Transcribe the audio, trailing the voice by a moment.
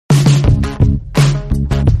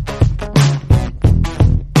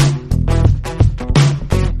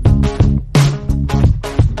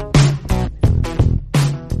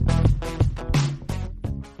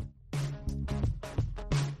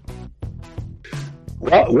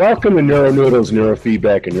Welcome to NeuroNoodles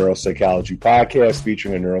Neurofeedback and Neuropsychology podcast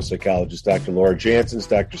featuring a neuropsychologist, Dr. Laura Janssens,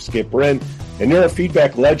 Dr. Skip Brin, and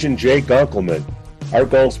neurofeedback legend Jay Gunkelman. Our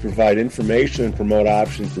goal is to provide information and promote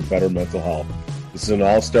options for better mental health. This is an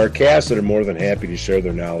all-star cast that are more than happy to share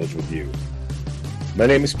their knowledge with you. My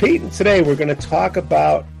name is Pete, and today we're going to talk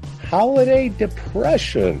about holiday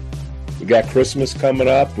depression. We got Christmas coming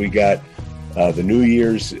up. We got the New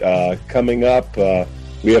Year's coming up.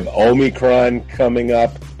 We have Omicron coming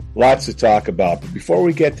up. Lots to talk about. But before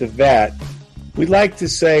we get to that, we'd like to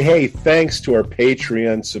say, hey, thanks to our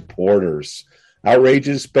Patreon supporters.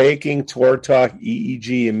 Outrageous Baking, Tour Talk,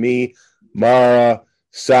 EEG and me, Mara,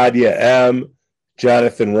 Sadia M,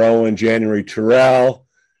 Jonathan Rowan, January Terrell.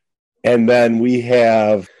 And then we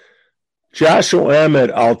have Joshua M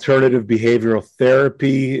at Alternative Behavioral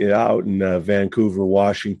Therapy out in Vancouver,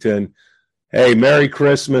 Washington. Hey, Merry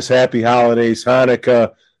Christmas, Happy Holidays,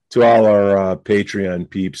 Hanukkah to all our Patreon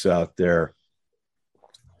peeps out there.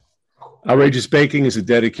 Outrageous Baking is a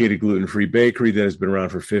dedicated gluten-free bakery that has been around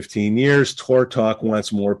for 15 years. Tour Talk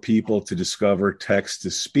wants more people to discover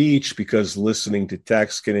text-to-speech because listening to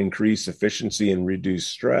text can increase efficiency and reduce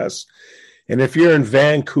stress. And if you're in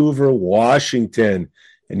Vancouver, Washington,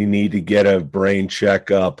 and you need to get a brain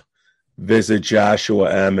checkup, visit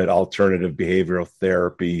Joshua M at Alternative Behavioral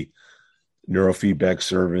Therapy Neurofeedback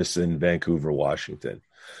Service in Vancouver, Washington.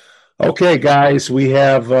 Okay, guys, we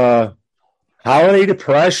have holiday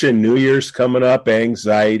depression, New Year's coming up,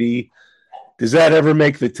 anxiety. Does that ever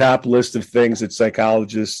make the top list of things that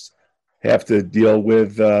psychologists have to deal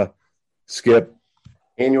with, Skip?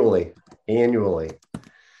 Annually.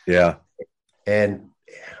 Yeah. And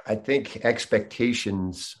I think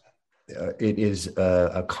expectations, it is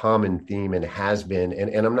a common theme and has been,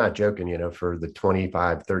 and I'm not joking, for the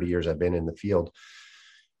 25, 30 years I've been in the field,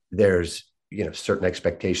 there's, certain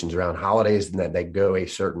expectations around holidays and that they go a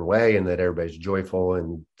certain way and that everybody's joyful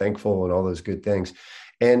and thankful and all those good things.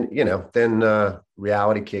 And, then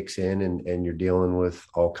reality kicks in and you're dealing with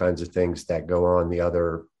all kinds of things that go on the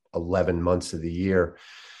other 11 months of the year.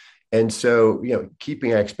 And so,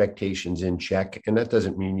 keeping expectations in check, and that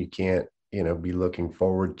doesn't mean you can't, be looking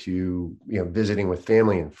forward to, visiting with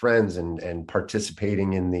family and friends and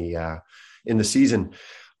participating in the season,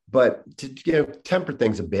 but to, temper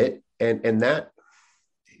things a bit and that,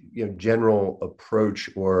 general approach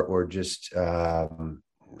or just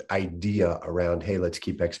idea around, hey, let's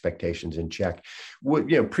keep expectations in check,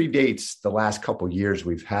 predates the last couple of years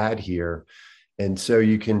we've had here. And so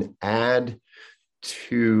you can add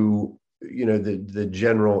to the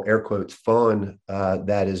general air quotes fun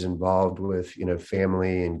that is involved with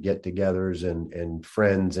family and get-togethers and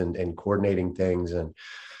friends and coordinating things and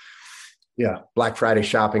Black Friday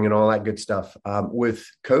shopping and all that good stuff with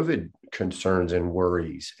COVID concerns and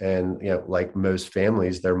worries. And like most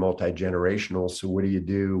families, they're multi-generational. So what do you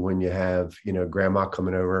do when you have grandma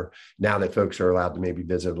coming over now that folks are allowed to maybe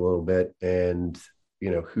visit a little bit and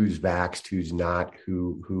who's vaxxed, who's not,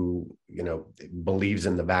 who believes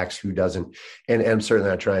in the vax, who doesn't. And I'm certainly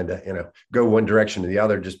not trying to, go one direction or the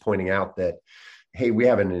other, just pointing out that, hey, we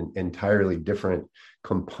have an entirely different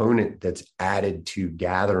component that's added to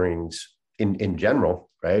gatherings in general,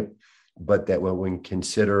 right? But that when we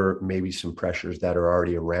consider maybe some pressures that are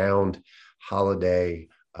already around holiday,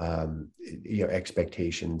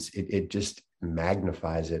 expectations, it just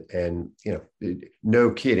magnifies it. And, no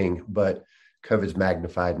kidding, but COVID's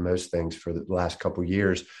magnified most things for the last couple of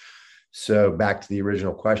years. So back to the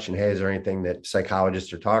original question, hey, is there anything that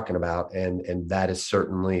psychologists are talking about? And that is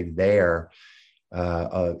certainly there,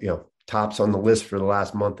 tops on the list for the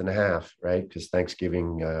last month and a half, right? Because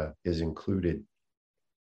Thanksgiving is included.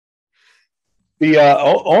 The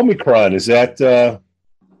Omicron, is that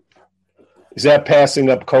passing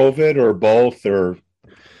up COVID or both? Or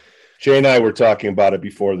Jay and I were talking about it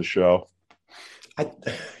before the show.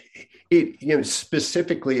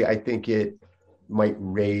 Specifically, I think it might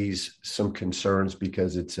raise some concerns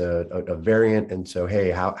because it's a variant. And so,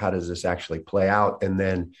 hey, how does this actually play out? And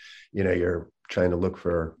then, you're trying to look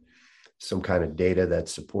for some kind of data that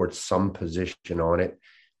supports some position on it.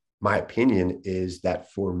 My opinion is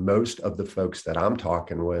that for most of the folks that I'm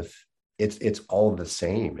talking with, it's all the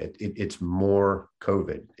same. It's more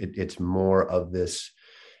COVID. It's more of this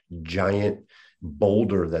giant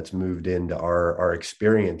boulder that's moved into our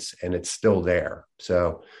experience, and it's still there.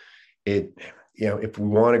 So if we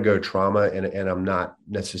want to go trauma, and I'm not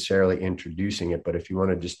necessarily introducing it, but if you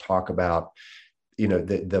want to just talk about,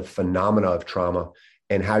 the phenomena of trauma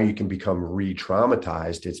and how you can become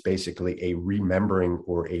re-traumatized, it's basically a remembering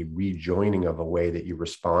or a rejoining of a way that you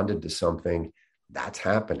responded to something that's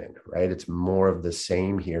happening, right? It's more of the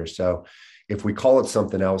same here. So If we call it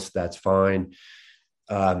something else, that's fine.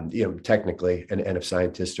 Technically, and if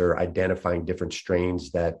scientists are identifying different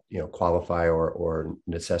strains that, qualify or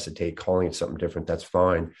necessitate calling it something different, that's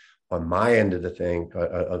fine. On my end of the thing,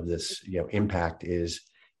 of this, impact is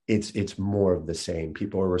it's more of the same.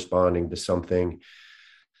 People are responding to something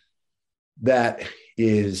that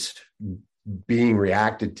is being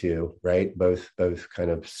reacted to, right? Both kind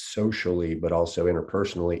of socially, but also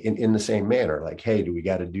interpersonally in the same manner. Like, hey, do we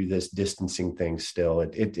got to do this distancing thing still?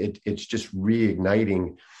 It's just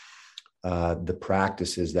reigniting the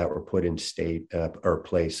practices that were put in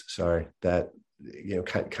place. Sorry, that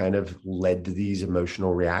kind of led to these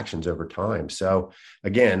emotional reactions over time. So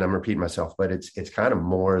again, I'm repeating myself, but it's kind of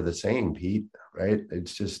more of the same, Pete. Right?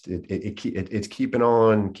 It's just it's keeping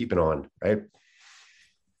on, right?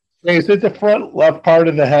 Hey, is it the front left part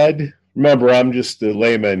of the head? Remember, I'm just a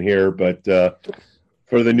layman here, but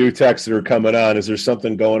for the new techs that are coming on, is there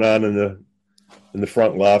something going on in the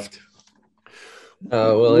front left?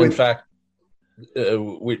 In fact,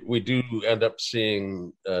 we do end up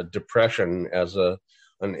seeing depression as an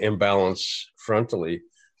imbalance frontally,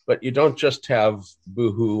 but you don't just have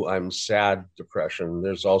boohoo, I'm sad depression.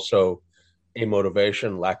 There's also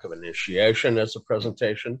amotivation, lack of initiation as a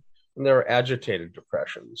presentation. And there are agitated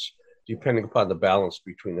depressions. Depending upon the balance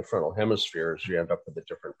between the frontal hemispheres, you end up with a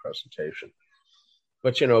different presentation.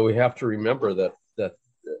 But, we have to remember that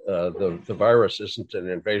the virus isn't an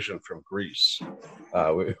invasion from Greece.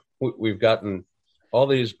 We've gotten all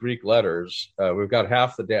these Greek letters. We've got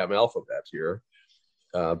half the damn alphabet here.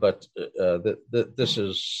 But this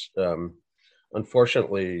is,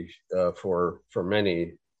 unfortunately, for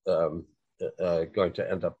many, going to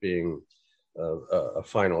end up being a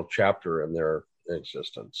final chapter in their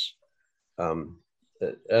existence. And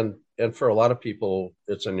for a lot of people,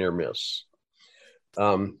 it's a near miss.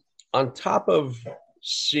 On top of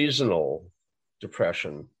seasonal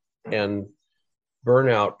depression and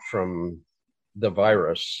burnout from the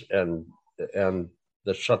virus and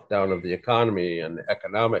the shutdown of the economy and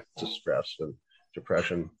economic distress and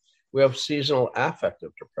depression, we have seasonal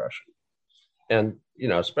affective depression. And,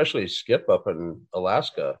 especially Skip up in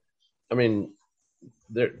Alaska, I mean,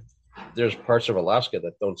 there's parts of Alaska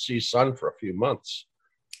that don't see sun for a few months.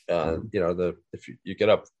 If you get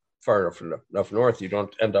up far enough north, you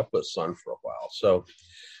don't end up with sun for a while. So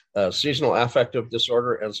seasonal affective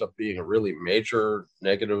disorder ends up being a really major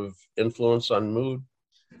negative influence on mood.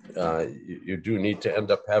 You do need to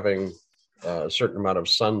end up having a certain amount of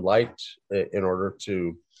sunlight in order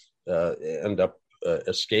to end up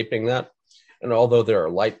escaping that. And although there are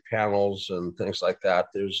light panels and things like that,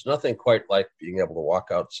 there's nothing quite like being able to walk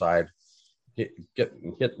outside,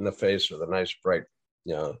 getting hit in the face with a nice bright,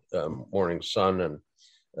 morning sun and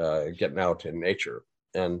getting out in nature.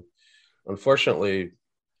 And unfortunately,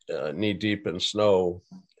 knee deep in snow.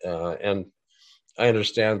 And I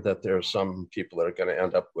understand that there are some people that are going to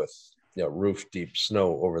end up with, roof deep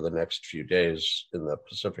snow over the next few days in the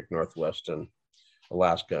Pacific Northwest and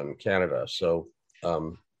Alaska and Canada. So,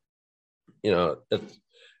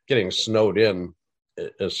 getting snowed in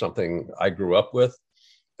is something I grew up with.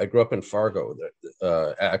 I grew up in Fargo.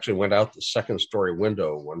 I actually went out the second story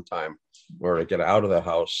window one time in order to get out of the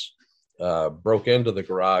house, broke into the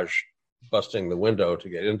garage, busting the window to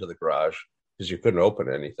get into the garage because you couldn't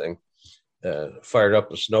open anything, fired up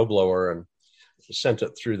the snowblower and sent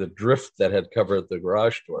it through the drift that had covered the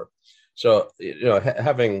garage door. So,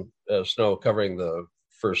 having snow covering the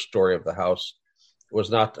first story of the house was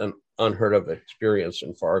not an unheard of experience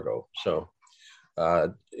in Fargo. So,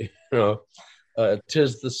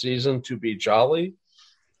 'tis the season to be jolly,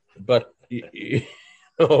 but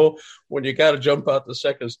when you got to jump out the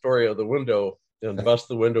second story of the window and bust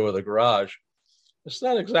the window of the garage, it's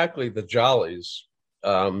not exactly the jollies.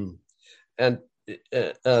 But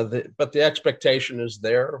the expectation is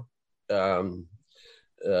there. I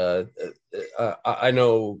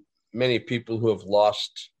know many people who have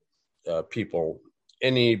lost people.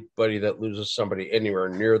 Anybody that loses somebody anywhere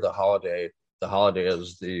near the holiday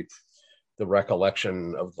is the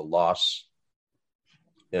recollection of the loss,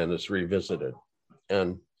 and it's revisited.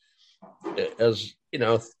 And as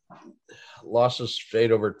losses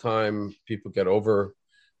fade over time, people get over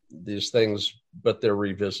these things, but they're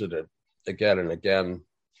revisited again and again.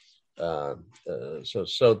 So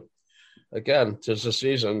again, 'tis the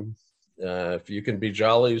season. If you can be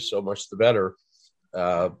jolly, so much the better.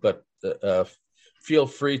 But feel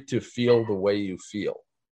free to feel the way you feel.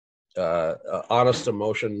 Honest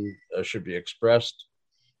emotion should be expressed.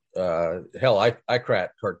 Hell, I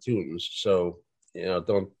crack cartoons, so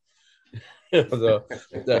don't.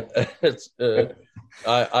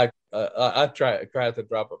 I I cry at the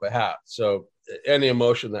drop of a hat. So any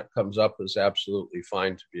emotion that comes up is absolutely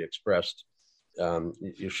fine to be expressed.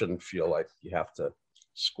 You shouldn't feel like you have to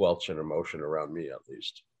squelch an emotion around me, at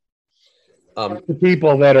least.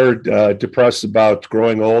 People that are depressed about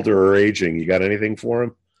growing older or aging, you got anything for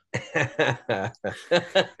them?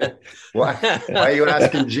 Why are you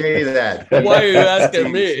asking Jay that? Why are you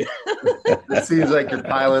asking me? It seems like you're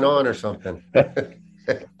piling on or something.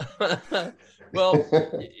 Well,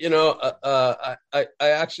 I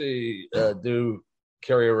actually do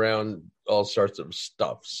carry around all sorts of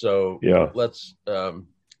stuff. So yeah, let's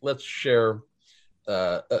share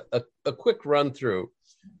a quick run through.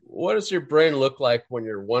 What does your brain look like when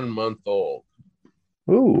you're 1 month old?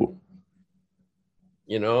 Ooh.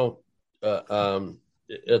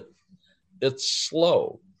 It's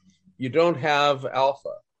slow. You don't have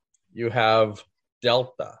alpha. You have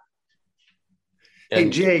delta.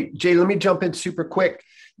 And hey, Jay, let me jump in super quick.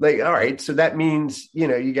 Like, all right, so that means,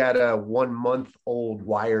 you got a 1 month old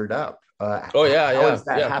wired up. How is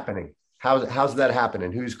that happening? How's that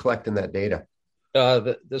happening? Who's collecting that data?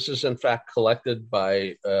 This is in fact collected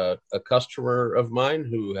by a customer of mine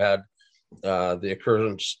who had the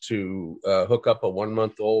occurrence to hook up a 1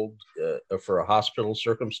 month old for a hospital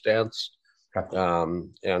circumstance.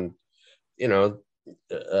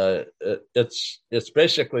 It's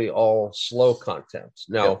basically all slow content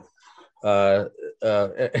now, and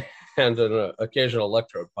an occasional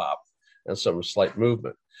electrode pop and some slight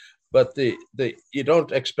movement, but you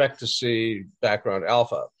don't expect to see background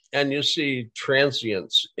alpha, and you see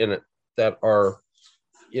transients in it that are,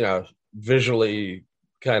 visually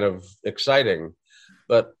kind of exciting,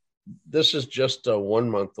 but this is just a 1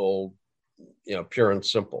 month old, pure and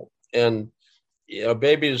simple. And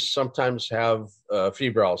babies sometimes have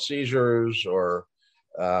febrile seizures or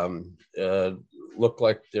look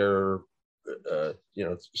like they're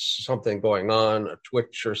something going on, a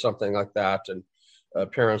twitch or something like that, and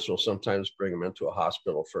parents will sometimes bring them into a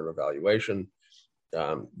hospital for an evaluation.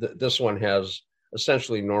 This one has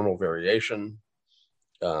essentially normal variation.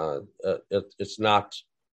 It's not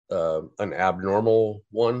an abnormal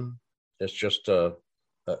one. It's just a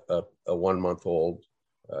 1 month old,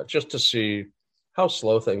 just to see how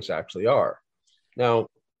slow things actually are. Now,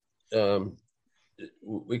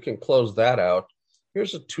 we can close that out.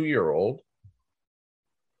 Here's a 2-year-old,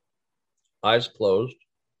 eyes closed,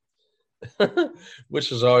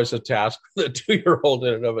 which is always a task for the 2-year-old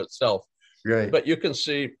in and of itself. Right. But you can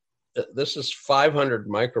see this is 500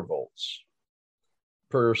 microvolts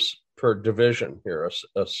per division here.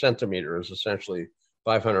 A centimeter is essentially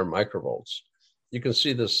 500 microvolts. You can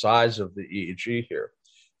see the size of the EEG here.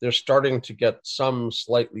 They're starting to get some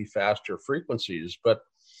slightly faster frequencies, but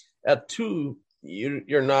at 2,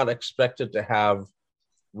 you're not expected to have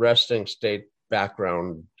resting state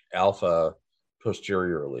background alpha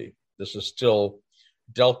posteriorly. This is still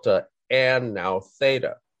delta and now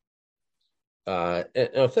theta.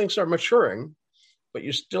 Things are maturing, but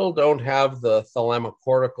you still don't have the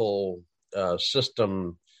thalamocortical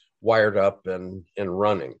system wired up and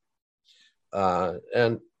running.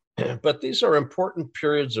 But these are important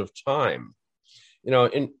periods of time.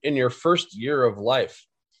 In your first year of life,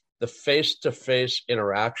 the face-to-face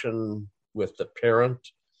interaction with the parent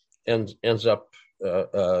ends up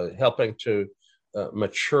helping to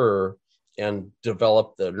mature and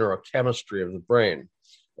develop the neurochemistry of the brain.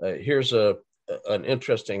 Here's an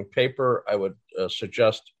interesting paper I would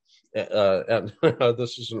suggest, and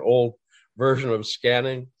this is an old version of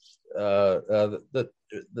scanning.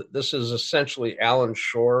 This is essentially Alan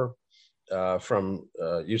Shore from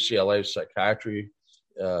UCLA psychiatry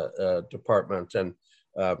department, and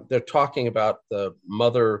they're talking about the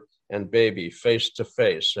mother and baby face to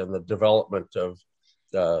face and the development of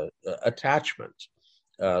attachment.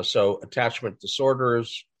 So attachment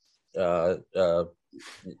disorders,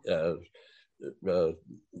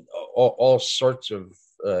 all sorts of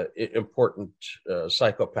important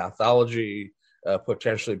psychopathology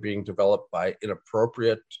potentially being developed by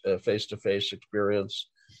inappropriate face-to-face experience,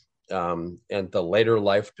 and the later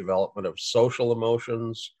life development of social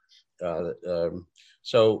emotions.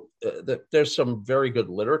 So there's some very good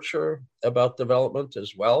literature about development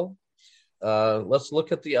as well. Let's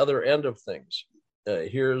look at the other end of things.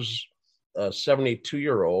 Here's a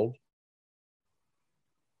 72-year-old.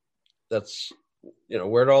 That's,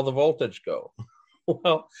 where'd all the voltage go?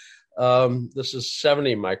 Well, this is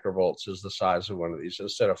 70 microvolts is the size of one of these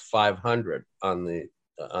instead of 500 on the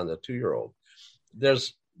 2-year-old.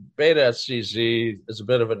 There's beta SCZ is a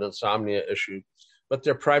bit of an insomnia issue, but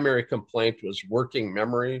their primary complaint was working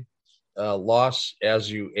memory loss.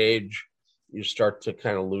 As you age, you start to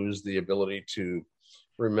kind of lose the ability to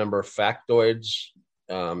remember factoids,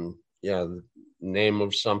 the name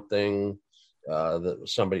of something,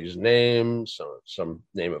 somebody's name, some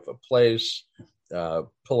name of a place,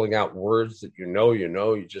 pulling out words that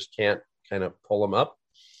you just can't kind of pull them up.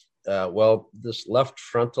 Well, this left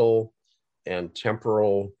frontal and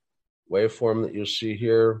temporal waveform that you see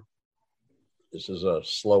here, this is a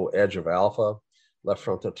slow edge of alpha, left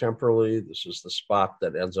frontotemporally. This is the spot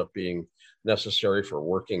that ends up being necessary for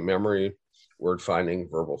working memory, word finding,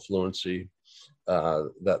 verbal fluency.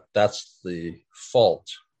 That's the fault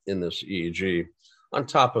in this EEG on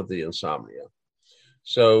top of the insomnia.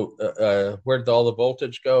 So where did all the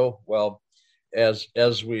voltage go? Well, as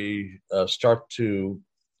we start to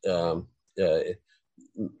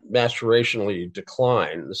maturationally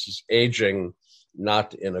decline, this is aging,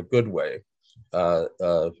 not in a good way,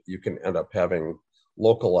 you can end up having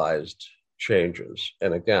localized changes.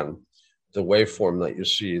 And again, the waveform that you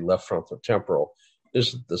see left frontotemporal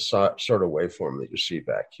isn't the sort of waveform that you see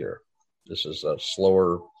back here. This is a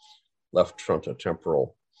slower left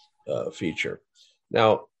frontotemporal feature.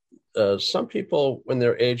 Now, some people, when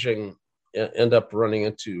they're aging, end up running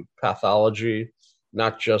into pathology,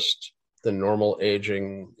 not just the normal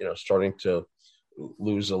aging, starting to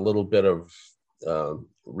lose a little bit of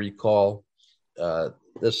recall.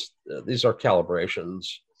 These are calibrations.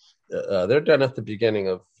 They're done at the beginning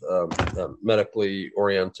of medically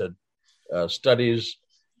oriented studies.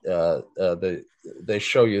 They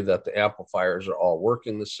show you that the amplifiers are all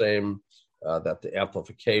working the same, that the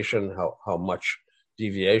amplification, how much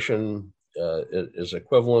deviation is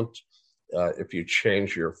equivalent. If you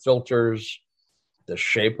change your filters, the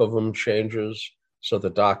shape of them changes. So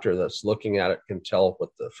the doctor that's looking at it can tell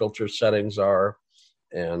what the filter settings are,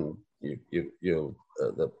 and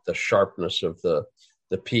the sharpness of the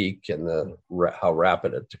peak and how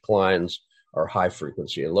rapid it declines are high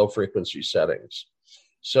frequency and low frequency settings.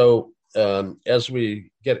 So as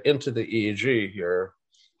we get into the EEG here,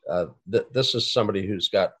 this is somebody who's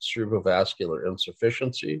got cerebrovascular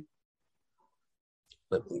insufficiency.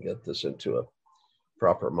 Let me get this into a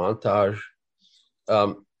proper montage.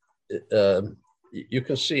 You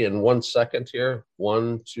can see in 1 second here,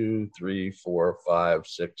 1, 2, 3, 4, 5,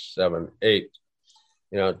 6, 7, 8,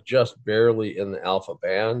 just barely in the alpha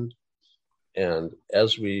band. And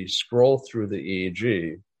as we scroll through the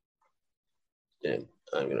EEG, and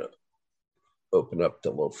I'm going to open up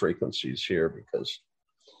the low frequencies here because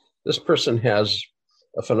this person has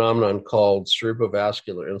a phenomenon called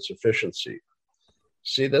cerebrovascular insufficiency.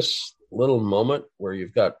 See this little moment where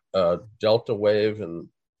you've got a delta wave in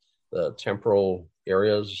the temporal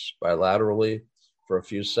areas bilaterally for a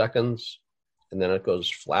few seconds, and then it goes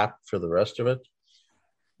flat for the rest of it.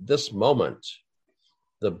 This moment,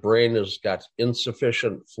 the brain has got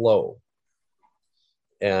insufficient flow.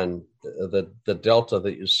 And the delta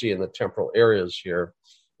that you see in the temporal areas here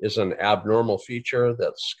is an abnormal feature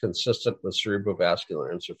that's consistent with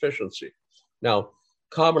cerebrovascular insufficiency. Now,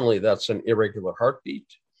 commonly that's an irregular heartbeat.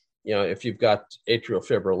 If you've got atrial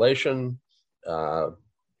fibrillation,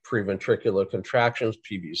 preventricular contractions,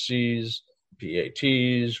 PVCs,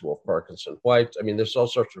 PATs, Wolff-Parkinson-White. There's all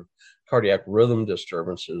sorts of cardiac rhythm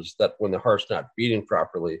disturbances that when the heart's not beating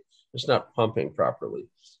properly, it's not pumping properly.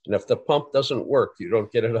 And if the pump doesn't work, you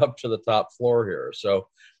don't get it up to the top floor here. So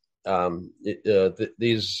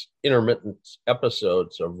these intermittent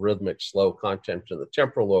episodes of rhythmic slow content in the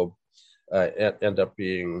temporal lobe end up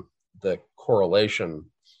being the correlation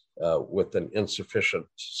with an insufficient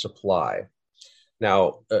supply.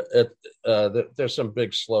 Now, there's some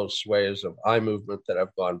big slow sways of eye movement that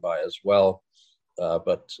have gone by as well,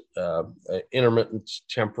 but intermittent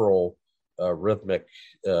temporal rhythmic,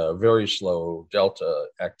 very slow delta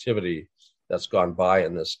activity that's gone by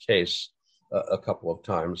in this case a couple of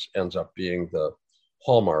times ends up being the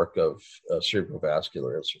hallmark of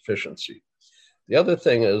cerebrovascular insufficiency. The other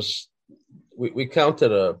thing is we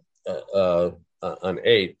counted an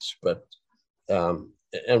 8, but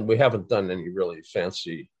and we haven't done any really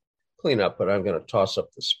fancy cleanup, but I'm going to toss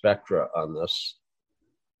up the spectra on this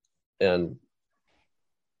and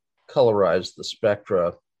colorize the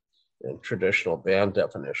spectra in traditional band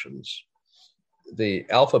definitions. The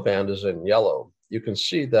alpha band is in yellow. You can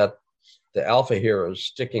see that the alpha here is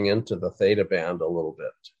sticking into the theta band a little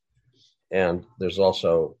bit. And there's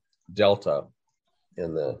also delta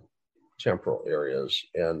in the temporal areas,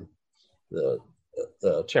 and the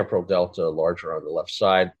temporal delta larger on the left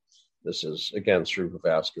side. This is, again,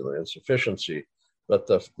 cerebrovascular insufficiency. But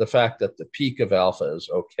the fact that the peak of alpha is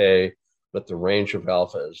okay, but the range of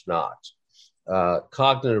alpha is not.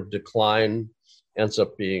 Cognitive decline ends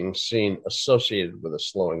up being associated with a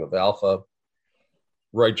slowing of alpha.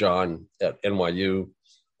 Roy John at NYU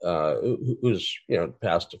who's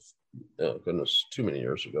passed, goodness, too many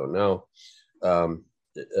years ago now.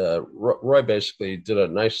 Roy basically did a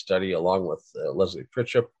nice study along with Leslie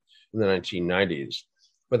Pritchett in the 1990s,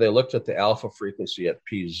 where they looked at the alpha frequency at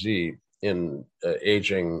PZ in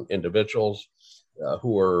aging individuals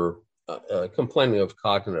who were complaining of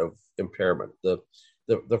cognitive impairment. The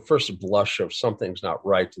first blush of something's not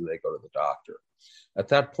right, and they go to the doctor. At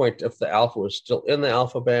that point, if the alpha was still in the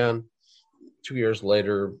alpha band, 2 years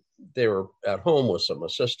later, they were at home with some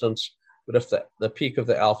assistance. But if the peak of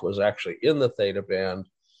the alpha was actually in the theta band,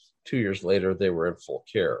 2 years later, they were in full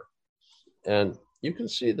care. And you can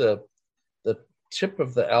see the tip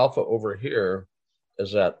of the alpha over here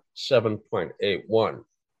is at 7.81,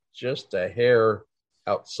 just a hair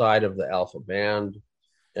outside of the alpha band.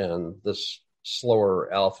 And this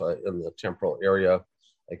slower alpha in the temporal area,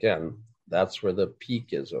 again, that's where the peak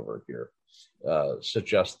is over here,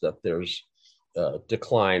 suggests that there's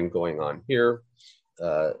decline going on here.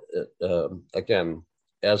 Again,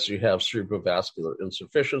 as you have cerebrovascular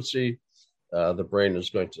insufficiency, the brain is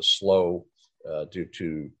going to slow due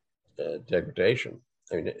to degradation.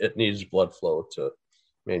 I mean, it needs blood flow to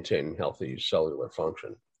maintain healthy cellular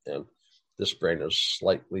function. And this brain is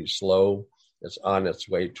slightly slow. It's on its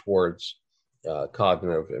way towards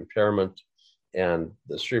cognitive impairment. And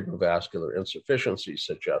the cerebrovascular insufficiency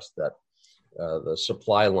suggests that the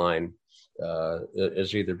supply line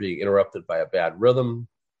is either being interrupted by a bad rhythm,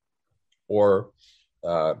 or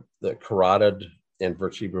the carotid and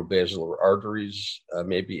vertebrobasilar arteries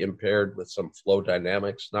may be impaired with some flow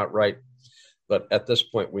dynamics not right. But at this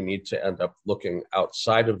point, we need to end up looking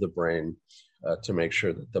outside of the brain to make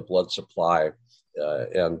sure that the blood supply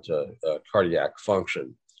and cardiac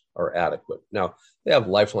function are adequate. Now, they have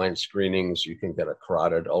lifeline screenings. You can get a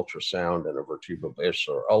carotid ultrasound and a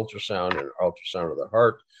vertebrobasilar ultrasound and an ultrasound of the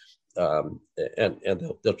heart. And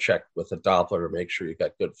they'll check with a Doppler to make sure you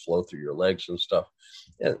got good flow through your legs and stuff.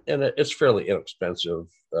 And it's fairly inexpensive.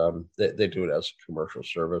 They do it as a commercial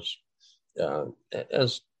service,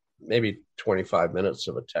 as maybe 25 minutes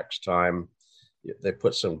of a text time. They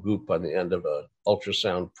put some goop on the end of an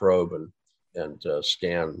ultrasound probe and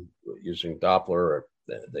scan using Doppler.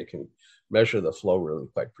 They can measure the flow really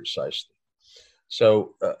quite precisely.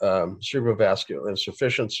 So cerebrovascular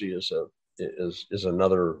insufficiency is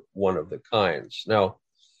another one of the kinds. Now,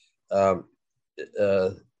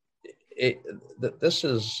 this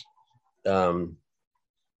is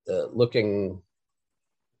looking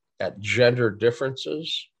at gender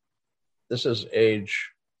differences. This is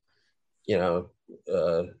age,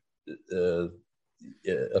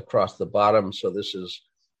 across the bottom. So this is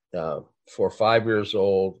for 5 years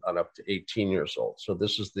old on up to 18 years old. So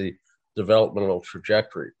this is the developmental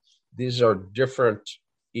trajectory. These are different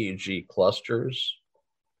EEG clusters.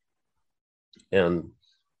 And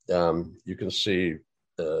you can see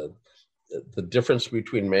the difference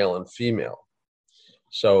between male and female.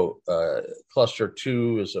 So cluster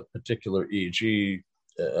 2 is a particular EEG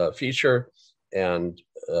feature, and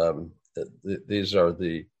these are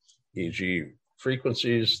the EEG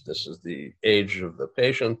frequencies. This is the age of the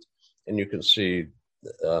patient, and you can see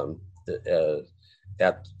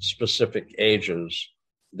at specific ages,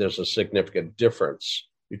 there's a significant difference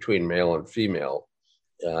between male and female,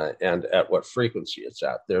 and at what frequency it's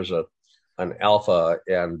at. There's an alpha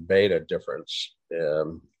and beta difference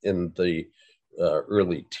in the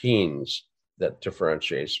early teens that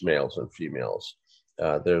differentiates males and females.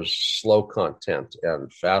 There's slow content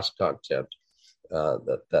and fast content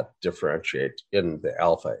that differentiate in the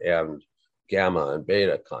alpha and gamma and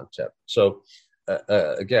beta content. So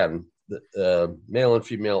again, the male and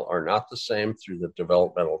female are not the same through the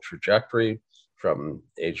developmental trajectory from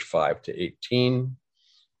age 5 to 18.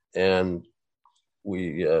 And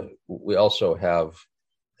we also have,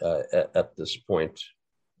 at this point,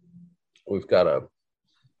 we've got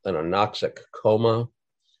an anoxic coma.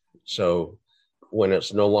 So when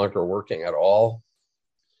it's no longer working at all,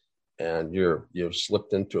 and you've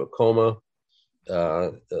slipped into a coma,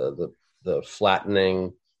 the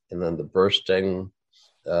flattening and then the bursting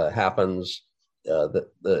happens.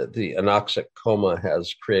 The anoxic coma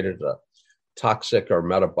has created a toxic or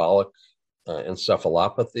metabolic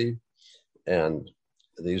encephalopathy, and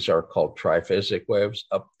these are called triphasic waves,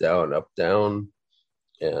 up, down,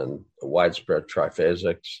 and widespread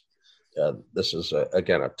triphasics. This is,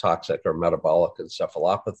 again, a toxic or metabolic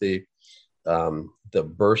encephalopathy. The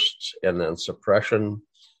bursts and then suppression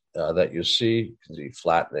that you see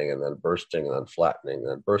flattening and then bursting and then flattening and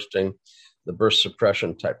then bursting. The burst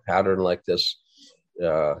suppression type pattern like this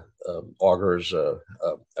augurs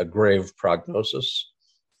a grave prognosis.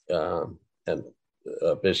 And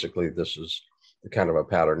basically, this is the kind of a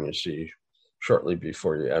pattern you see shortly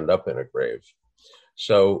before you end up in a grave.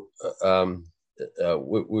 So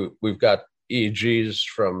we've got EEGs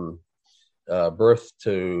from birth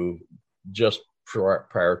to just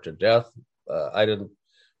prior to death. I didn't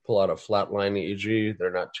pull out a flatline EEG.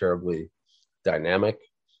 They're not terribly dynamic.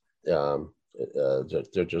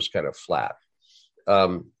 They're just kind of flat.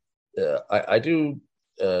 I do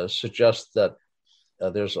suggest that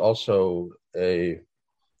there's also a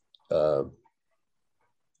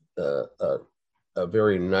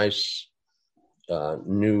very nice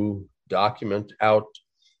new document out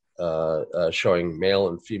showing male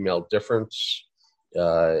and female difference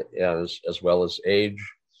as well as age.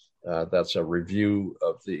 That's a review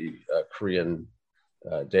of the Korean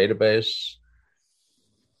database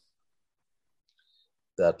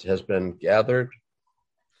that has been gathered.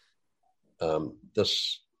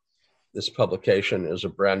 This publication is a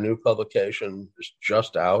brand new publication. It's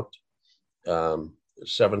just out,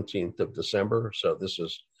 17th of December. So this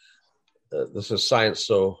is science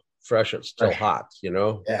so fresh it's still hot, you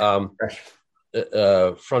know. Yeah,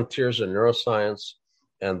 Frontiers in Neuroscience,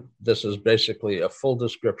 and this is basically a full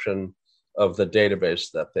description of the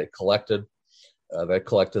database that they collected. They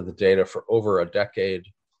collected the data for over a decade.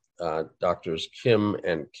 Doctors Kim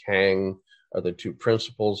and Kang are the two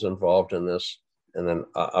principals involved in this. And then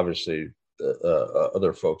obviously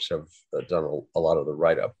other folks have done a lot of the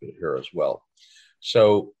write-up here as well.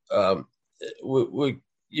 So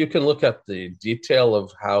you can look at the detail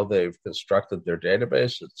of how they've constructed their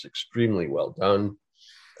database. It's extremely well done.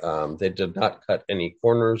 They did not cut any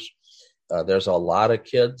corners. There's a lot of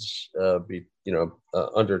kids,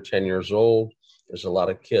 under 10 years old. There's a lot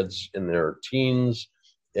of kids in their teens,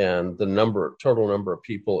 and the total number of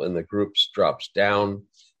people in the groups drops down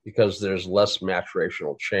because there's less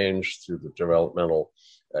maturational change through the developmental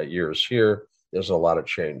years here. There's a lot of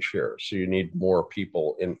change here. So you need more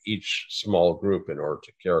people in each small group in order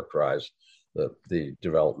to characterize the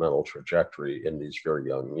developmental trajectory in these very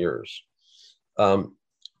young years.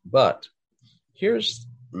 But here's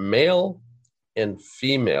male and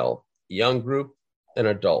female, young group and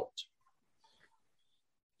adult.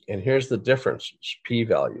 And here's the differences,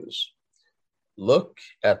 p-values. Look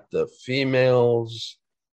at the females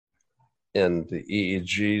in the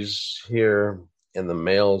EEGs here and the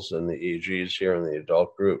males in the EEGs here in the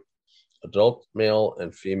adult group. Adult male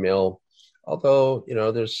and female, although,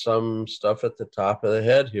 there's some stuff at the top of the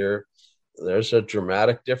head here, there's a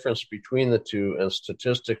dramatic difference between the two, and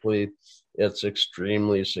statistically, it's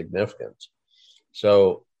extremely significant.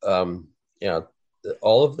 So,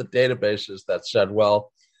 all of the databases that said,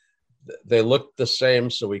 well, they look the same,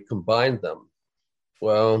 so we combined them.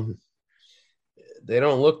 Well, they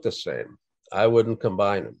don't look the same. I wouldn't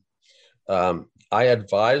combine them. I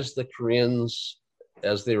advised the Koreans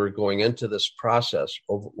as they were going into this process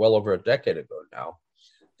well over a decade ago now,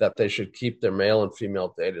 that they should keep their male and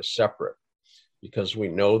female data separate, because we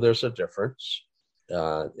know there's a difference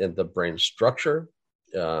in the brain structure,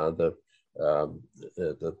 the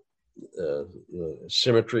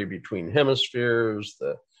symmetry between hemispheres,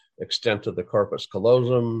 the extent of the corpus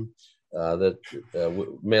callosum, that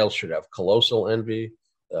males should have callosal envy,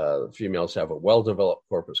 females have a well-developed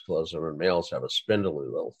corpus callosum, and males have a spindly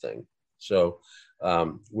little thing. So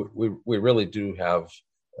we really do have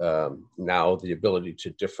now the ability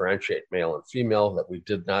to differentiate male and female that we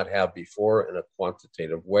did not have before in a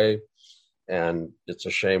quantitative way. And it's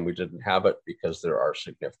a shame we didn't have it, because there are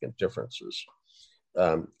significant differences.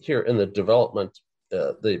 Here in the development,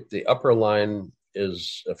 the upper line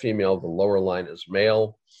is a female, the lower line is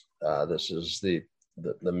male. This is the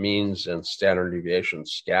means and standard deviation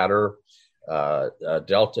scatter.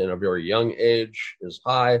 Delta in a very young age is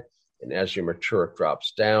high, and as you mature, it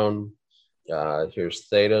drops down. Here's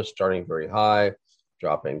theta starting very high,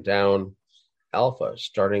 dropping down. Alpha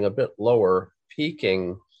starting a bit lower,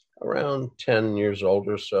 peaking around 10 years old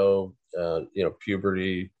or so,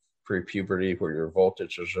 puberty, pre-puberty, where your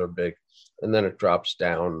voltages are big, and then it drops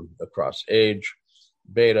down across age.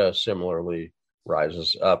 Beta similarly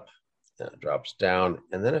rises up, drops down,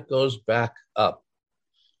 and then it goes back up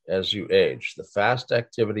as you age. The fast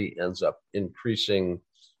activity ends up increasing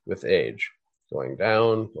with age, going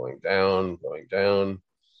down, going down, going down,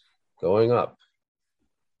 going up.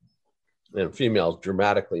 And females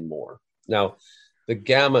dramatically more. Now, the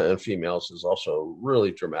gamma in females is also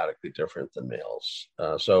really dramatically different than males.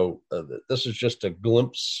 This is just a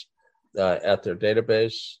glimpse at their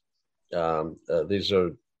database. These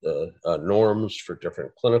are norms for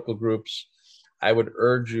different clinical groups. I would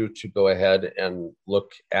urge you to go ahead and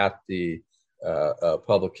look at the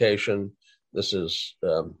publication. This is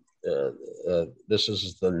the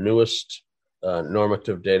newest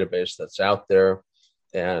normative database that's out there,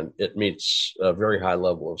 and it meets a very high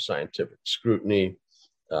level of scientific scrutiny.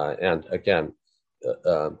 And again,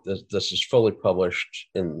 this is fully published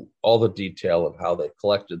in all the detail of how they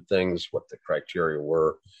collected things, what the criteria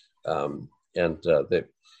were, and they,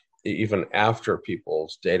 even after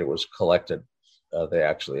people's data was collected, they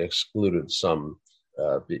actually excluded some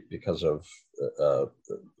because of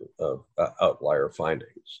outlier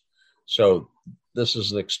findings. So this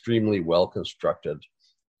is an extremely well-constructed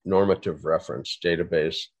normative reference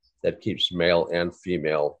database that keeps male and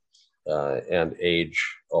female and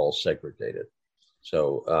age all segregated.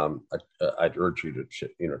 So I'd urge you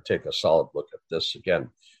to take a solid look at this. Again,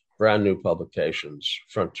 brand new publications,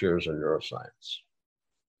 Frontiers in Neuroscience.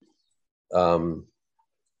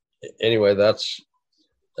 Anyway, that's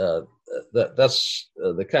the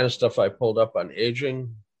kind of stuff I pulled up on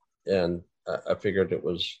aging, and I figured it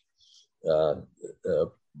was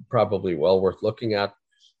probably well worth looking at.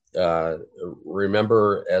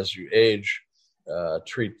 Remember, as you age,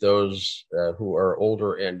 treat those who are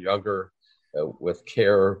older and younger with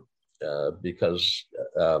care, because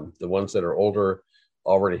the ones that are older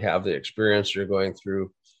already have the experience you're going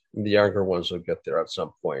through, and the younger ones will get there at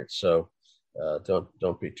some point. So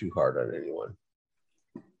don't be too hard on anyone.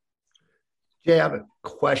 Jay, I have a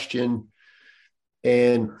question,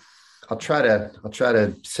 and I'll try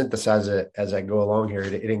to synthesize it as I go along here.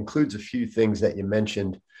 It includes a few things that you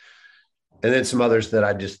mentioned, and then some others that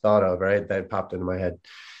I just thought of, right, that popped into my head.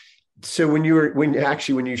 So when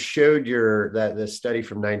you showed the study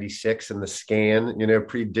from 96 and the scan,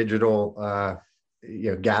 pre-digital,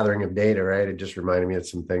 gathering of data, right? It just reminded me of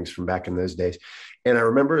some things from back in those days. And I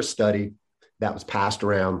remember a study that was passed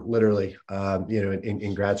around literally,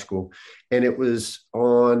 in grad school. And it was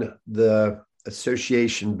on the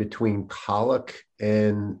association between colic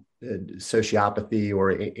and sociopathy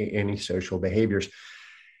or antisocial behaviors.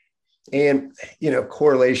 And,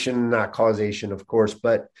 correlation, not causation, of course,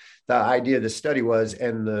 but the idea of the study was,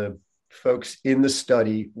 and the folks in the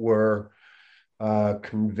study were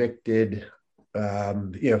convicted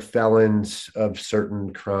felons of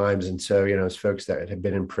certain crimes. And so, it's folks that had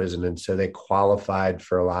been in prison. And so they qualified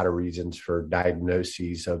for a lot of reasons for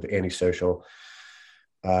diagnoses of antisocial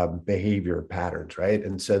behavior patterns, right?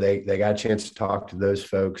 And so they got a chance to talk to those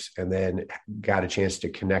folks, and then got a chance to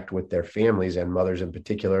connect with their families and mothers in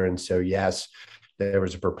particular. And so, yes, there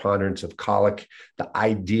was a preponderance of colic. The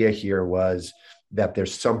idea here was that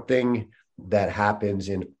there's something that happens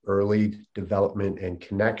in early development and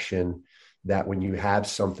connection, that when you have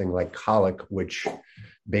something like colic, which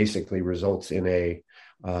basically results in a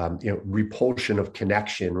repulsion of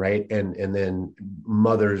connection, right? And then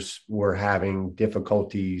mothers were having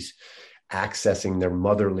difficulties accessing their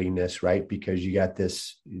motherliness, right? Because you got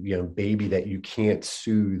this, baby that you can't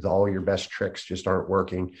soothe. All your best tricks just aren't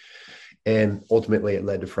working. And ultimately it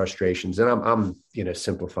led to frustrations. And I'm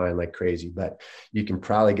simplifying like crazy, but you can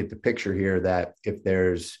probably get the picture here that if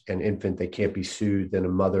there's an infant that can't be soothed and a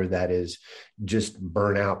mother that is just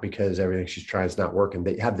burnt out because everything she's trying is not working,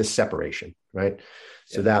 they have this separation, right?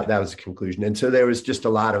 So that was the conclusion. And so there was just a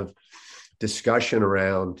lot of discussion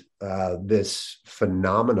around this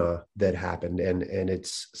phenomena that happened, and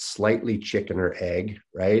it's slightly chicken or egg,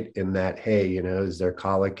 right? In that, hey, is there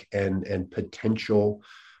colic and potential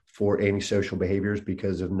for antisocial behaviors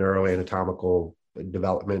because of neuroanatomical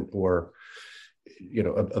development or,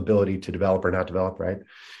 ability to develop or not develop, right?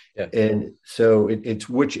 Yeah. And so it's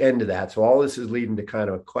which end of that. So all this is leading to kind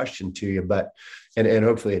of a question to you, but, and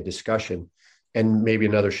hopefully a discussion and maybe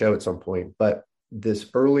another show at some point, but this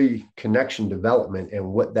early connection development and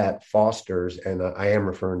what that fosters. And I am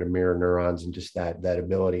referring to mirror neurons and just that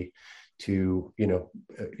ability to,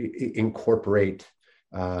 incorporate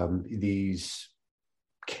these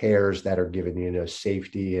cares that are given,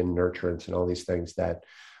 safety and nurturance and all these things that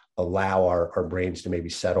allow our brains to maybe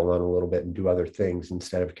settle on a little bit and do other things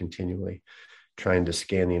instead of continually trying to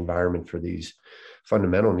scan the environment for these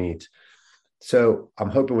fundamental needs. So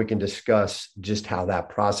I'm hoping we can discuss just how that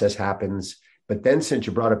process happens. But then, since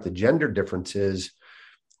you brought up the gender differences,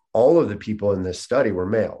 all of the people in this study were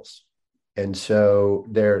males. And so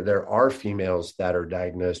there are females that are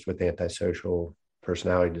diagnosed with antisocial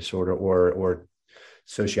personality disorder or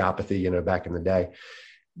sociopathy, back in the day,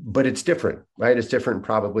 but it's different, right? It's different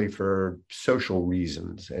probably for social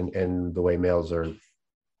reasons and the way males are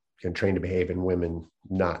trained to behave and women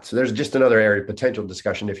not. So there's just another area of potential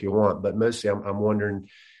discussion if you want, but mostly I'm wondering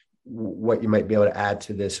what you might be able to add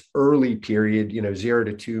to this early period, 0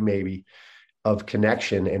 to 2 maybe, of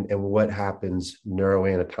connection and what happens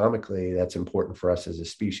neuroanatomically that's important for us as a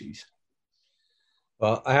species.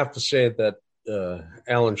 Well, I have to say that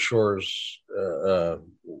Alan Shore's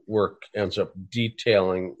work ends up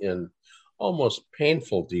detailing in almost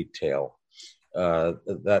painful detail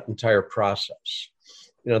that entire process.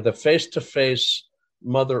 The face-to-face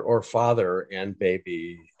mother or father and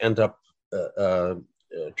baby end up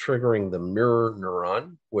triggering the mirror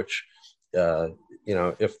neuron, which,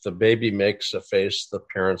 if the baby makes a face, the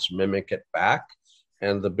parents mimic it back,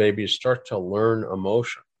 and the babies start to learn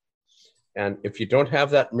emotion. And if you don't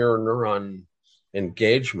have that mirror neuron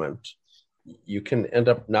engagement, you can end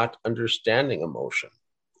up not understanding emotion.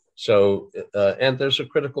 So, and there's a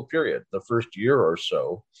critical period. The first year or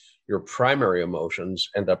so, your primary emotions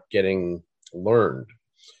end up getting learned.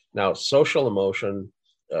 Now, social emotion,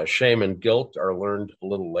 shame and guilt are learned a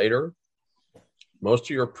little later. Most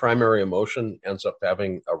of your primary emotion ends up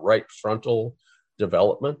having a right frontal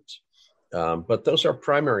development, but those are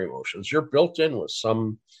primary emotions. You're built in with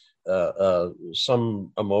some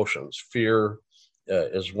emotions. Fear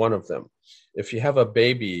is one of them. If you have a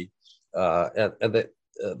baby and they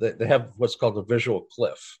have what's called a visual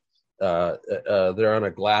cliff, they're on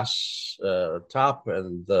a glass top,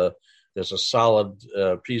 and there's a solid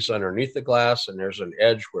piece underneath the glass, and there's an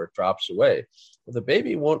edge where it drops away. Well, the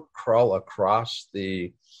baby won't crawl across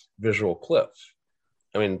the visual cliff.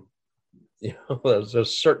 I mean, there's a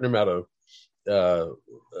certain amount of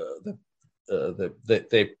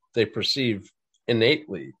they perceive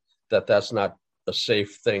innately that that's not a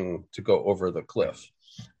safe thing to go over the cliff.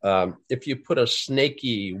 If you put a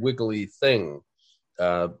snaky, wiggly thing,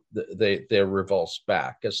 they revulse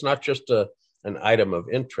back. It's not just an item of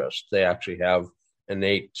interest. They actually have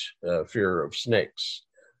innate fear of snakes,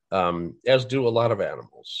 as do a lot of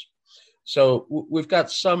animals. So we've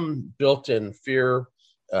got some built-in fear.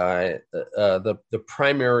 The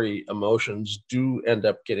primary emotions do end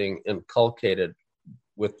up getting inculcated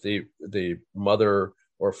with the mother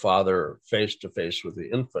or father face-to-face with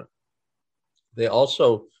the infant. They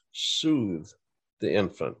also soothe the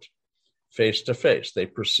infant face-to-face. They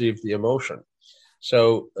perceive the emotion.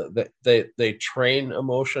 So they train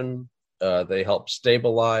emotion, they help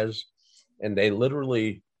stabilize, and they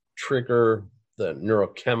literally trigger the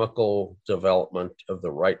neurochemical development of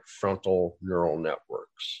the right frontal neural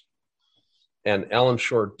networks. And Alan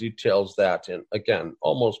Shore details that in, again,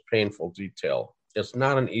 almost painful detail. It's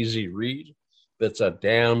not an easy read, but it's a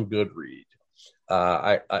damn good read.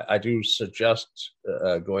 I do suggest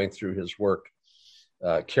going through his work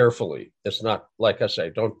carefully. It's not, like I say,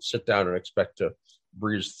 don't sit down and expect to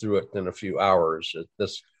breeze through it in a few hours.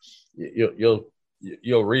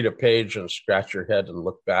 You'll read a page and scratch your head and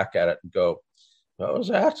look back at it and go, what was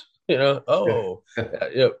that? You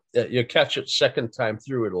catch it second time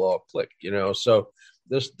through, it'll all click. So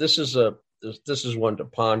this is one to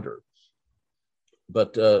ponder.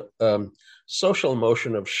 But social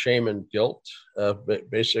emotion of shame and guilt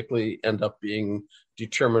basically end up being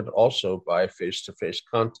determined also by face-to-face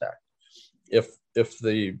contact. If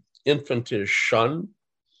the infant is shunned,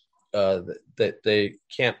 that they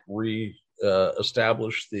can't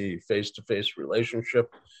establish the face-to-face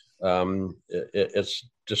relationship, it's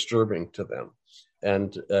disturbing to them.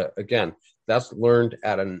 And again, that's learned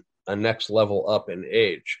at a next level up in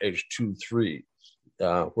age 2, 3,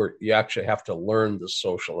 where you actually have to learn the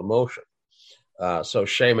social emotion. So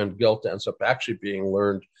shame and guilt ends up actually being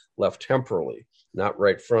learned left temporally, not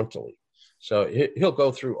right frontally. So he'll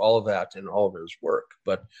go through all of that in all of his work.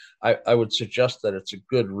 But I would suggest that it's a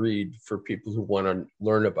good read for people who want to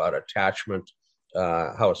learn about attachment,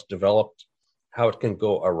 how it's developed, how it can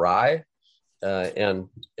go awry, and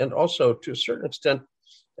also to a certain extent,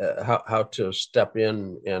 how to step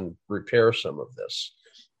in and repair some of this.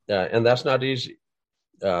 And that's not easy.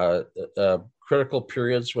 Critical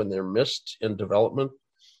periods when they're missed in development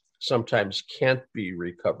sometimes can't be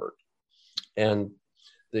recovered. And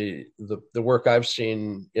the work I've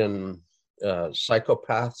seen in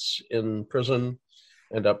psychopaths in prison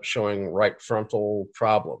end up showing right frontal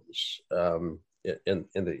problems in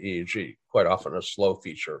the EEG, quite often a slow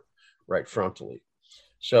feature right frontally.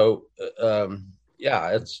 So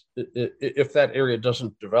if that area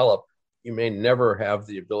doesn't develop, you may never have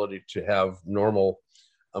the ability to have normal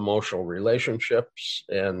emotional relationships,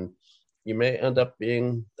 and you may end up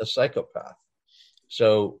being a psychopath.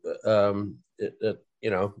 So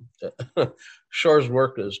Shore's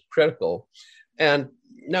work is critical. And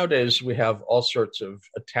nowadays we have all sorts of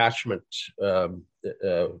attachment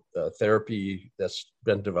therapy that's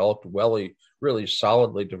been developed, really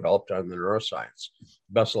solidly developed on the neuroscience.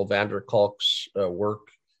 Bessel van der Kolk's work,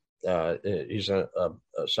 he's a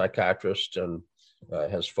psychiatrist and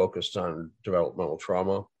has focused on developmental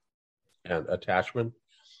trauma and attachment.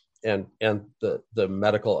 and the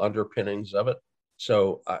medical underpinnings of it.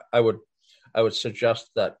 So I would suggest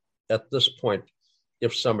that at this point,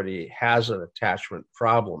 if somebody has an attachment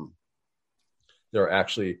problem, there are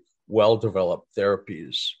actually well-developed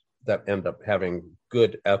therapies that end up having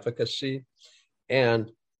good efficacy.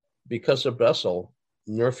 And because of Bessel,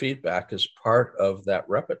 neurofeedback is part of that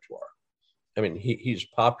repertoire. I mean, he's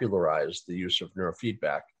popularized the use of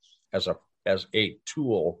neurofeedback as a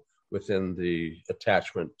tool within the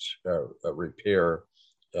attachment repair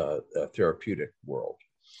therapeutic world.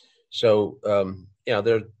 So,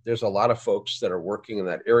 there's a lot of folks that are working in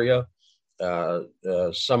that area.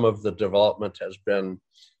 Some of the development has been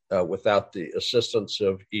without the assistance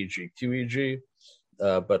of EEG/QEEG,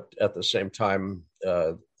 but at the same time,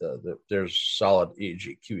 there's solid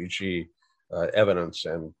EEG/QEEG evidence,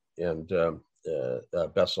 and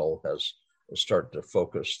Bessel has started to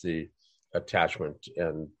focus the attachment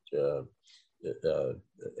and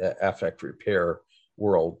affect repair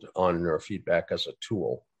world on neurofeedback as a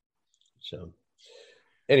tool. So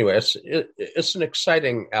anyway, it's an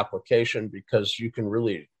exciting application because you can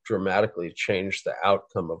really dramatically change the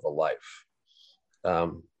outcome of a life.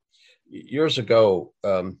 Years ago,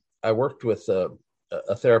 I worked with a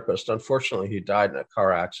therapist. Unfortunately, he died in a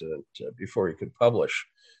car accident before he could publish,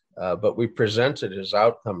 but we presented his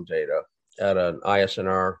outcome data at an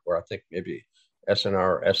ISNR, or I think maybe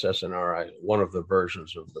SNR or SSNR, one of the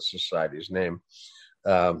versions of the society's name,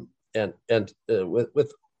 with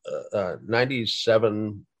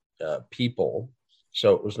 97 people,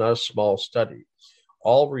 so it was not a small study,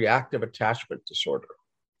 all reactive attachment disorder.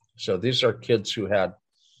 So these are kids who had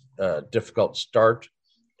a difficult start,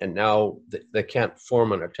 and now they can't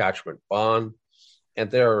form an attachment bond, and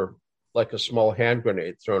they're like a small hand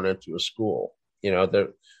grenade thrown into a school.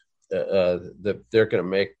 They're going to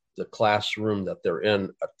make the classroom that they're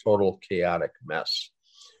in a total chaotic mess.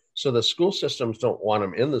 So the school systems don't want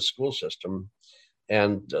them in the school system.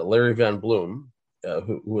 And Larry Van Bloom,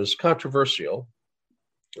 who was controversial,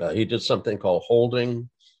 he did something called holding,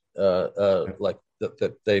 like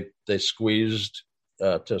that they squeezed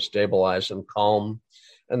to stabilize and calm,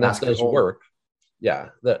 and that does work. Yeah,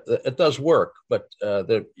 it does work, but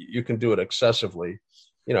you can do it excessively.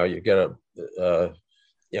 You get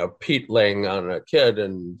Pete laying on a kid,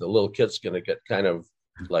 and the little kid's going to get kind of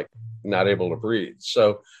like not able to breathe.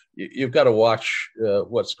 So you've got to watch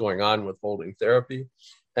what's going on with holding therapy.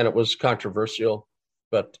 And it was controversial,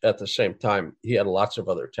 but at the same time, he had lots of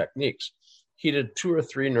other techniques. He did 2 or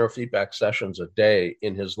 3 neurofeedback sessions a day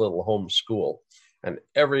in his little home school, and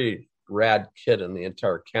every rad kid in the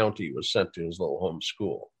entire county was sent to his little home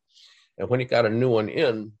school. And when he got a new one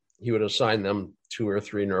in, he would assign them 2 or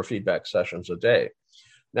 3 neurofeedback sessions a day.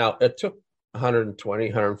 Now, it took 120,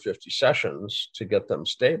 150 sessions to get them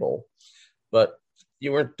stable, but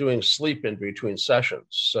you weren't doing sleep in between sessions.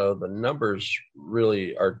 So the numbers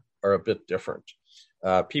really are a bit different.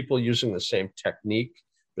 People using the same technique,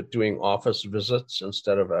 but doing office visits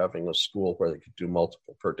instead of having a school where they could do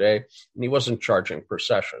multiple per day. And he wasn't charging per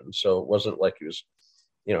session. So it wasn't like he was,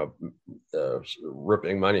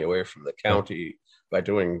 ripping money away from the county by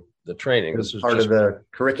doing the training. This is part of the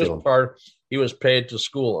curriculum. He was paid to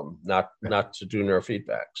school them, not to do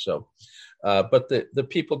neurofeedback. So, but the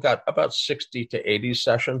people got about 60 to 80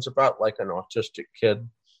 sessions, about like an autistic kid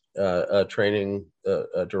training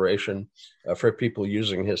duration for people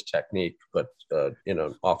using his technique, but in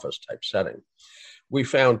an office type setting. We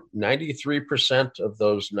found 93% of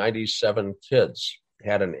those 97 kids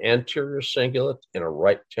had an anterior cingulate and a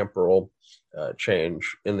right temporal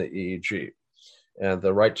change in the EEG. And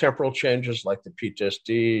the right temporal changes like the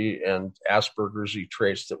PTSD and Asperger's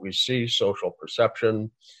traits that we see, social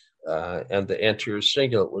perception, and the anterior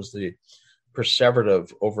cingulate was the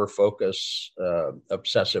perseverative, overfocus,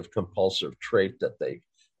 obsessive compulsive trait that they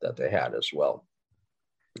had as well.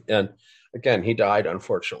 And again, he died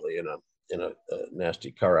unfortunately in a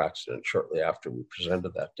nasty car accident shortly after we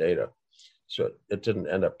presented that data. So it didn't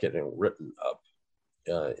end up getting written up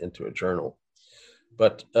into a journal,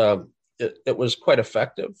 but it was quite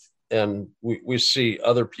effective. And we see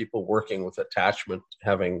other people working with attachment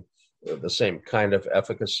having the same kind of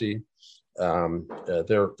efficacy.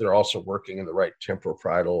 They're also working in the right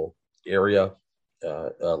temporoparietal area,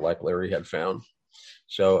 like Larry had found.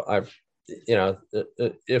 So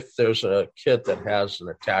if there's a kid that has an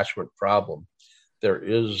attachment problem, there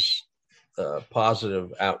is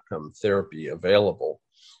positive outcome therapy available.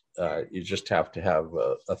 You just have to have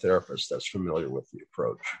a therapist that's familiar with the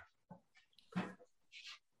approach.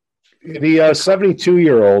 The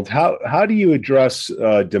 72-year-old, how do you address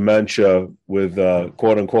dementia with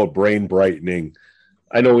quote unquote brain brightening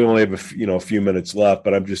I know we only have a few minutes left,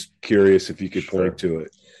 but I'm just curious if you could point to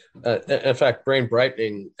it. In fact, brain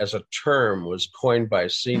brightening as a term was coined by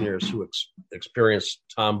seniors who experienced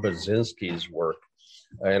Tom Baczynski's work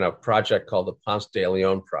in a project called the Ponce de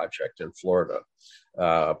Leon Project in Florida.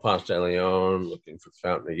 Ponce de Leon, looking for the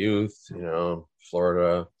Fountain of Youth,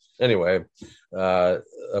 Florida. Anyway,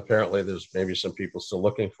 apparently there's maybe some people still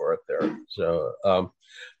looking for it there. So,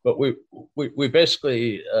 but we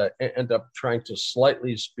basically end up trying to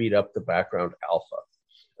slightly speed up the background alpha.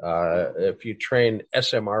 If you train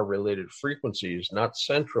SMR-related frequencies, not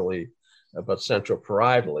centrally, but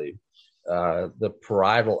centroparietally, the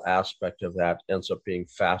parietal aspect of that ends up being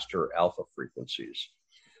faster alpha frequencies.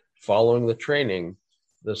 Following the training,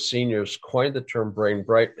 the seniors coined the term brain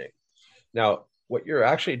brightening. Now, what you're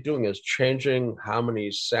actually doing is changing how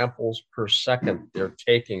many samples per second they're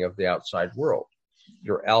taking of the outside world,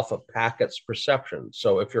 your alpha packets perception.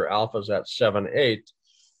 So if your alpha is at 7, 8,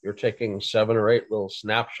 you're taking 7 or 8 little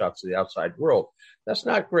snapshots of the outside world. That's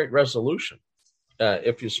not great resolution.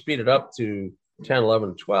 If you speed it up to 10,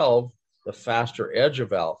 11, 12, the faster edge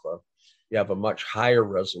of alpha, you have a much higher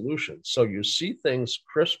resolution. So you see things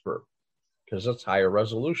crisper because it's higher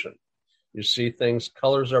resolution. You see things,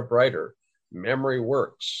 colors are brighter, memory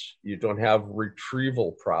works. You don't have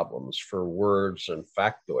retrieval problems for words and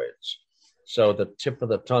factoids. So the tip of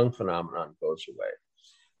the tongue phenomenon goes away.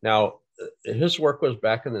 Now, his work was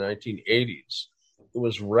back in the 1980s. It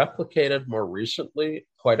was replicated more recently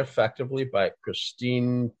quite effectively by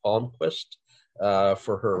Christine Palmquist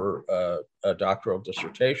for her doctoral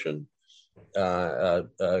dissertation. Got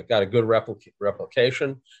a good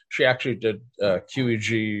replication. She actually did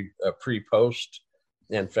QEG pre-post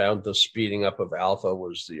and found the speeding up of alpha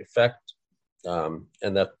was the effect, and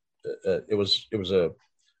that it was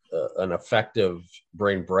an effective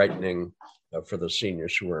brain brightening for the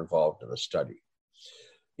seniors who were involved in the study.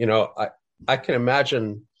 I can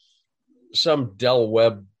imagine some Dell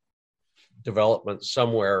Web development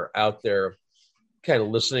somewhere out there kind of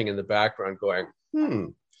listening in the background going,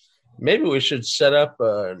 maybe we should set up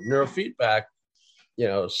a neurofeedback,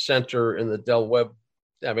 center in the Dell Web.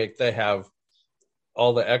 I mean, they have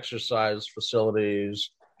all the exercise facilities,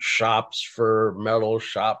 shops for metal,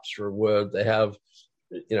 shops for wood. They have,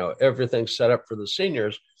 everything set up for the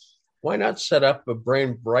seniors. Why not set up a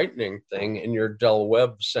brain brightening thing in your Dell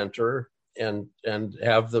Web center and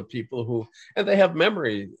have the people and they have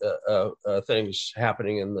memory things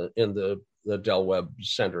happening in the Dell Web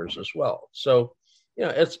centers as well. So,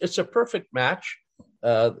 it's a perfect match.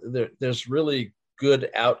 There's really good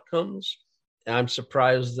outcomes. I'm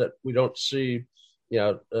surprised that we don't see,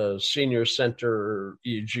 senior center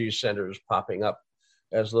EEG centers popping up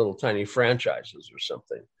as little tiny franchises or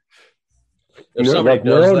something. If somebody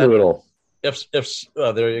does that,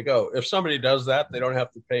 there you go. If somebody does that, they don't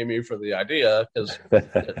have to pay me for the idea because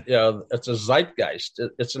it's a zeitgeist.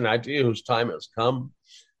 It's an idea whose time has come.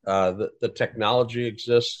 The technology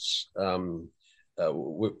exists.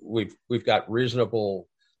 We've got reasonable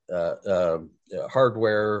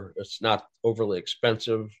hardware. It's not overly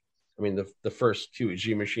expensive. I mean, the first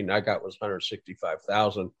QEG machine I got was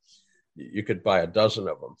 $165,000. You could buy a dozen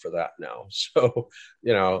of them for that now. So,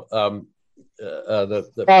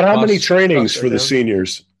 how many trainings for the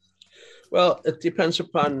seniors? Well, it depends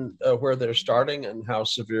upon where they're starting and how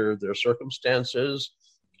severe their circumstances.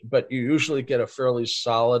 But you usually get a fairly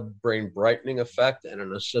solid brain brightening effect and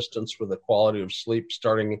an assistance with the quality of sleep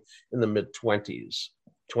starting in the mid-20s,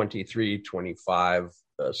 23, 25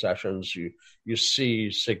 sessions. You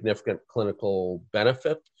see significant clinical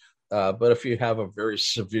benefit. But if you have a very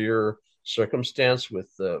severe circumstance with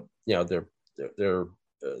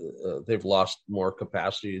they've lost more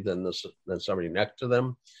capacity than somebody next to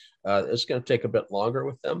them, it's going to take a bit longer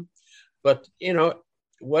with them. But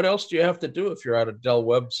what else do you have to do if you're at a Dell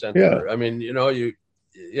Web Center? Yeah. I mean,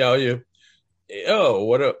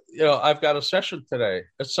 I've got a session today.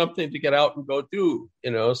 It's something to get out and go do,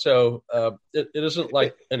 so it isn't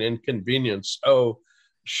like an inconvenience. Oh,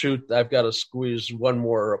 shoot, I've got to squeeze one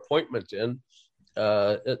more appointment in.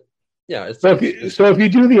 So if you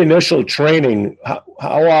do the initial training,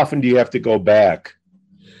 how often do you have to go back?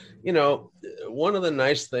 One of the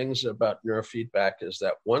nice things about neurofeedback is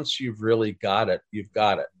that once you've really got it, you've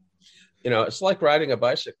got it. It's like riding a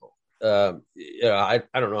bicycle. I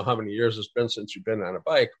don't know how many years it's been since you've been on a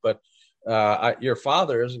bike, but your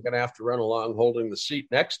father isn't going to have to run along holding the seat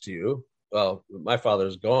next to you. Well, my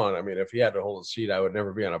father's gone. I mean, if he had to hold a seat, I would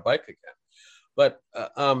never be on a bike again. But,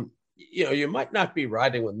 you might not be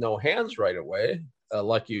riding with no hands right away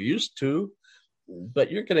like you used to, but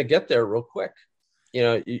you're going to get there real quick.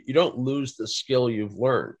 You don't lose the skill you've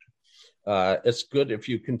learned. It's good if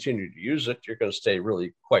you continue to use it. You're going to stay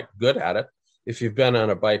really quite good at it. If you've been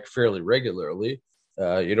on a bike fairly regularly,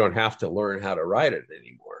 you don't have to learn how to ride it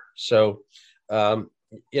anymore. So, and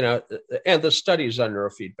the studies on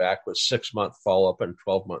neurofeedback with 6-month follow-up and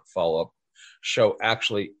 12-month follow-up show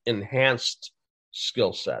actually enhanced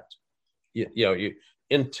skill set. You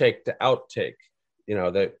intake to outtake,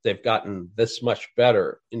 they've gotten this much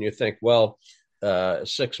better. And you think, well,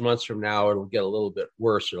 6 months from now, it'll get a little bit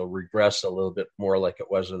worse. It'll regress a little bit more like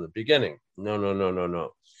it was in the beginning.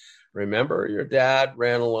 No. Remember, your dad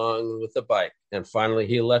ran along with the bike and finally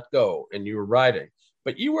he let go and you were riding,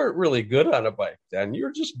 but you weren't really good on a bike then. You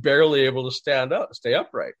were just barely able to stay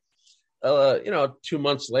upright. 2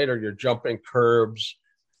 months later, you're jumping curbs,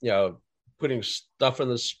 putting stuff in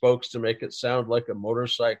the spokes to make it sound like a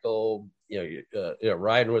motorcycle,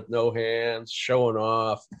 riding with no hands, showing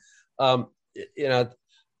off. By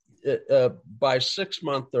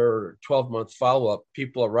 6-month or 12-month follow-up,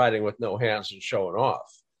 people are riding with no hands and showing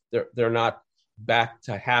off. They're not back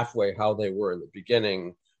to halfway how they were in the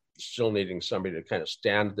beginning, still needing somebody to kind of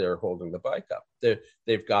stand there holding the bike up.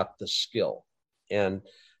 They've got the skill, and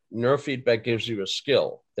neurofeedback gives you a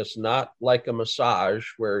skill. It's not like a massage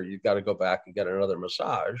where you've got to go back and get another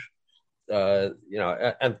massage. And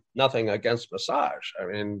nothing against massage. I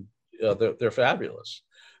mean, they're fabulous,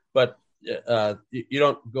 but you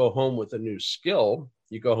don't go home with a new skill.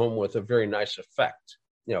 You go home with a very nice effect.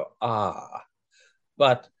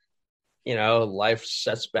 But life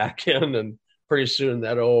sets back in, and pretty soon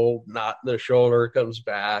that old knot in the shoulder comes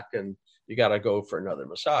back, and you got to go for another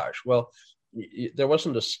massage. Well, there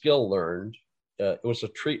wasn't a skill learned. It was a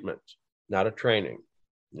treatment, not a training.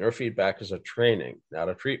 Neurofeedback is a training, not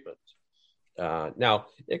a treatment. Now,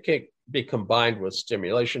 it can be combined with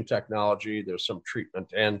stimulation technology. There's some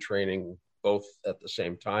treatment and training both at the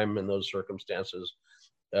same time in those circumstances.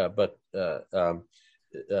 But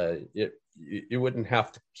you wouldn't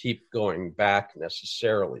have to keep going back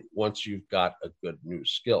necessarily once you've got a good new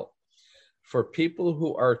skill. For people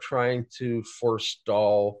who are trying to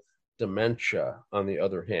forestall dementia, on the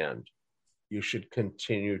other hand, you should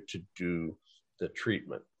continue to do the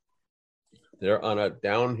treatment. They're on a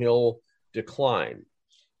downhill decline.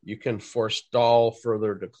 You can forestall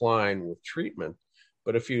further decline with treatment,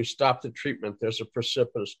 but if you stop the treatment, there's a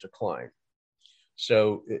precipitous decline.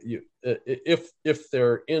 So if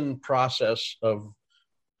they're in process of,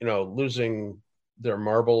 losing their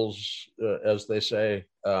marbles, as they say,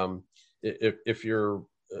 if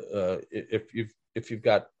you've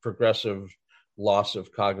got progressive loss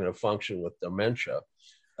of cognitive function with dementia,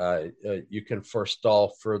 you can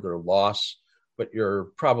forestall further loss, but you're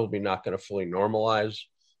probably not going to fully normalize,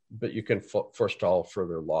 but you can forestall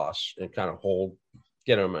further loss and kind of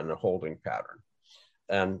get them in a holding pattern.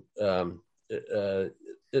 And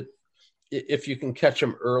if you can catch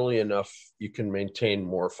them early enough, you can maintain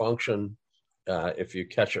more function. If you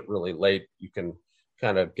catch it really late, you can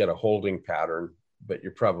kind of get a holding pattern, but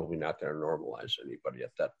you're probably not going to normalize anybody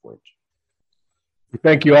at that point.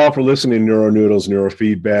 Thank you all for listening to NeuroNoodles,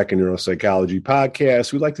 Neurofeedback, and Neuropsychology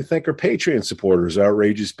podcast. We'd like to thank our Patreon supporters,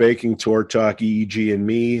 Outrageous Baking, Tor Talk, EEG and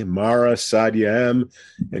Me, Mara, Sadia M,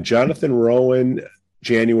 and Jonathan Rowan,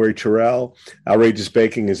 January Terrell. Outrageous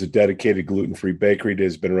Baking is a dedicated gluten-free bakery that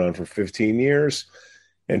has been around for 15 years.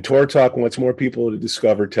 And Tor Talk wants more people to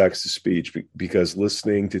discover text-to-speech because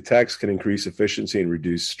listening to text can increase efficiency and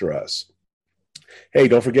reduce stress. Hey,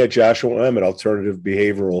 don't forget Joshua M. at Alternative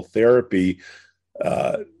Behavioral Therapy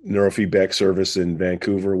Neurofeedback Service in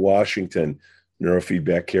Vancouver, Washington,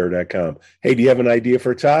 neurofeedbackcare.com. Hey, do you have an idea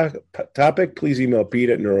for a topic? Please email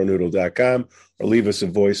Pete at neuronoodle.com or leave us a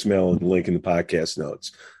voicemail and link in the podcast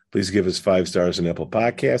notes. Please give us 5 stars on Apple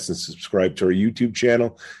Podcasts and subscribe to our YouTube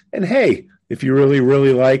channel. And hey, if you really,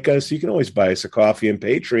 really like us, you can always buy us a coffee on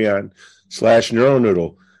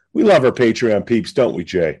Patreon/NeuroNoodle. We love our Patreon peeps, don't we,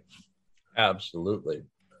 Jay? Absolutely.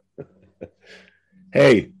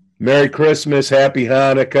 Hey, Merry Christmas, Happy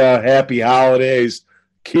Hanukkah, Happy Holidays.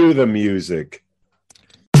 Cue the music.